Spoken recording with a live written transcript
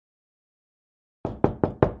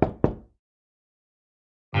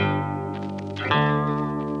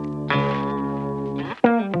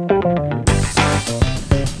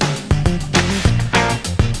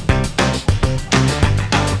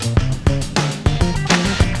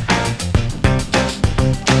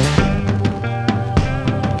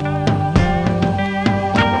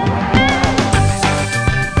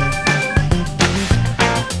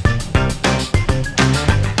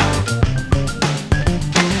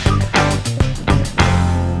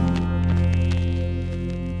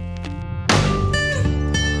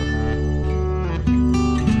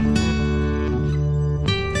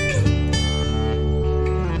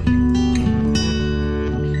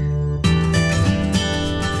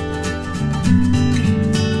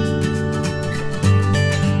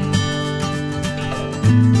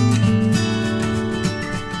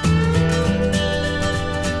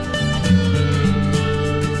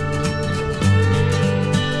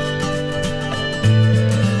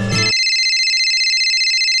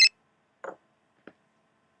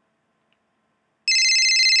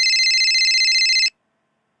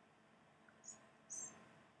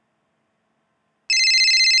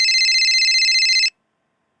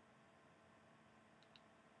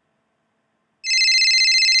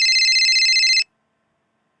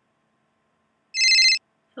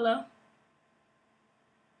Hello?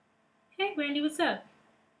 Hey, Brandy, what's up?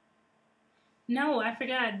 No, I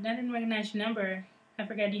forgot. I didn't recognize your number. I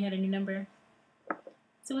forgot you had a new number.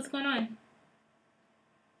 So what's going on?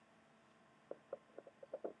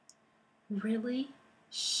 Really?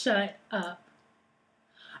 Shut up.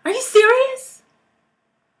 Are you serious?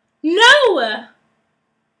 No!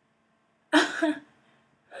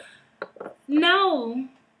 No.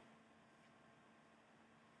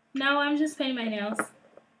 No, I'm just painting my nails.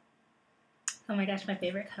 Oh my gosh, my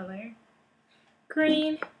favorite color.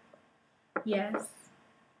 Green. Yes.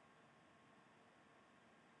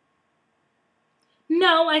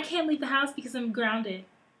 No, I can't leave the house because I'm grounded.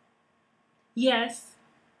 Yes.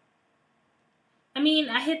 I mean,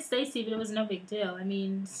 I hit Stacy, but it was no big deal. I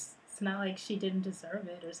mean, it's not like she didn't deserve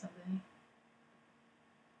it or something.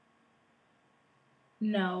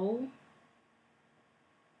 No.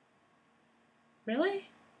 Really?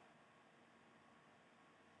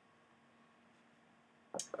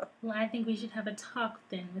 Well, I think we should have a talk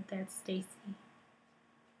then with that Stacy.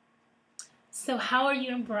 So how are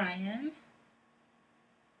you and Brian?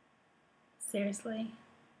 Seriously?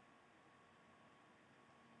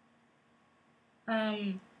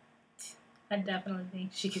 I definitely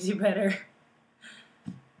think she could do better.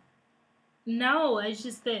 No, it's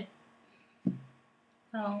just that...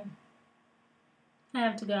 Oh. I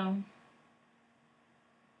have to go.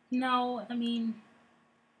 No, I mean...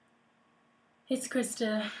 It's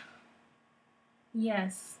Krista.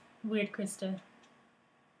 Yes. Weird Krista.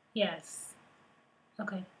 Yes.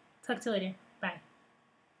 Okay. Talk to you later. Bye.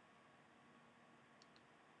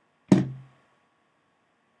 Oh,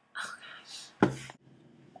 gosh.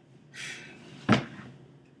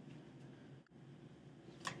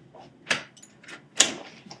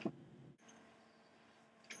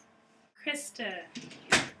 Krista.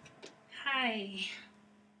 Hi.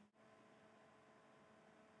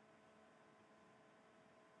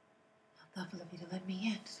 How thoughtful of you to let me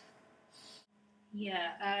in.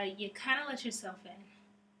 Yeah, you kind of let yourself in.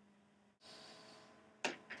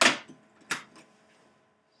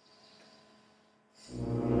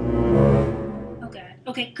 Oh, God.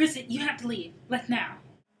 Okay, Krista, you have to leave. Like now.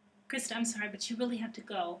 Krista, I'm sorry, but you really have to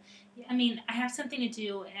go. I mean, I have something to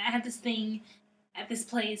do. I have this thing at this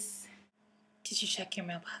place. Did you check your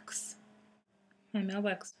mailbox? My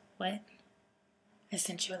mailbox. What? I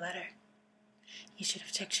sent you a letter. You should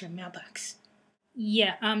have checked your mailbox.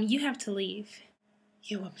 Yeah, you have to leave.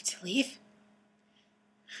 You want me to leave?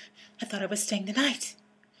 I thought I was staying the night.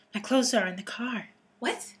 My clothes are in the car.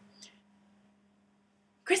 What?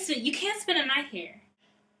 Krista, you can't spend a night here.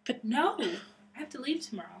 But no, I have to leave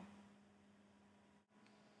tomorrow.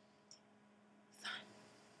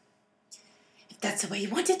 If that's the way you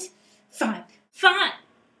want it, fine. Fine.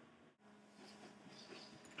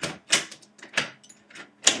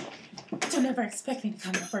 Don't ever expect me to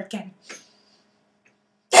come over again.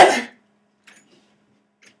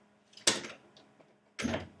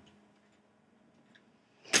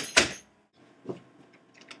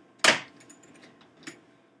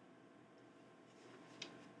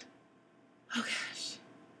 Oh, gosh.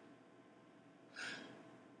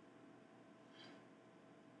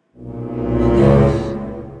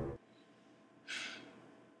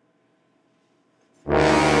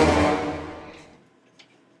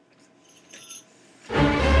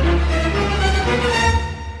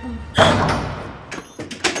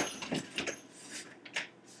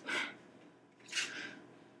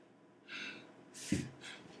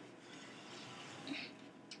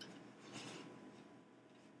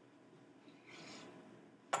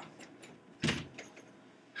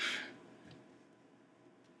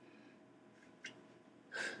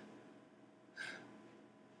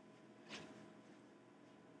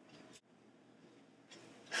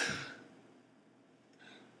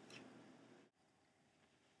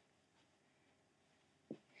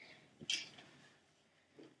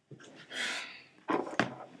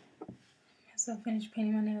 So I finished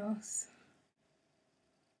painting my nails.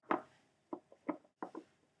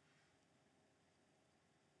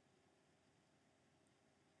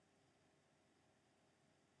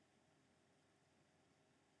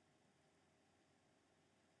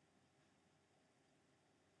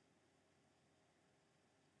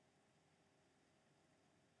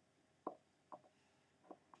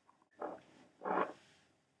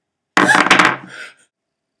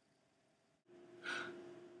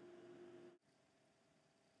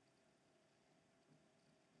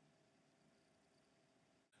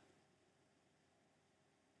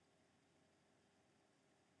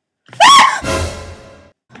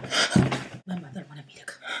 My mother wanted me to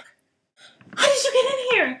come over. How did you get in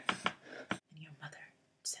here? And your mother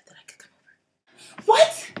said that I could come over.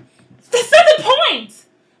 What?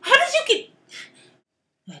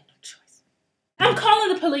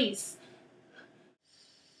 police.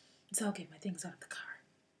 So I'll get my things out of the car.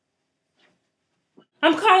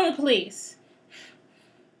 I'm calling the police.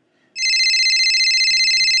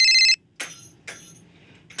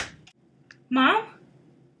 Mom?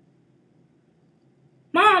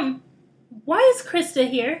 Mom, why is Krista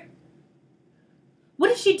here?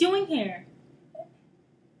 What is she doing here?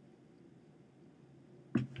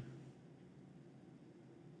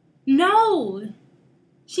 No!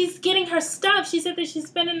 She's getting her stuff. She said that she's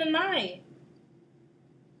spending the night.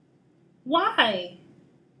 Why?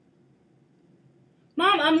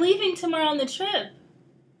 Mom, I'm leaving tomorrow on the trip.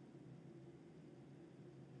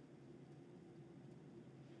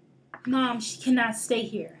 Mom, she cannot stay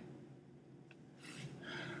here.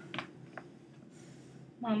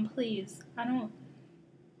 Mom, please.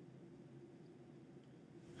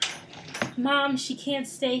 Mom, she can't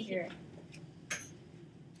stay here.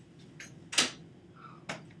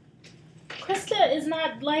 Krista is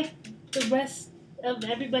not like the rest of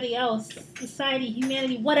everybody else. Society,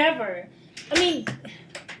 humanity, whatever. I mean,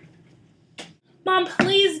 Mom,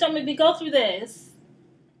 please don't make me go through this.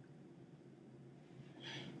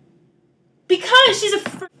 Because she's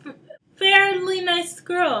a fairly nice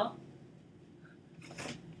girl.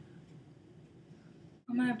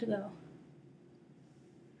 I'm gonna have to go.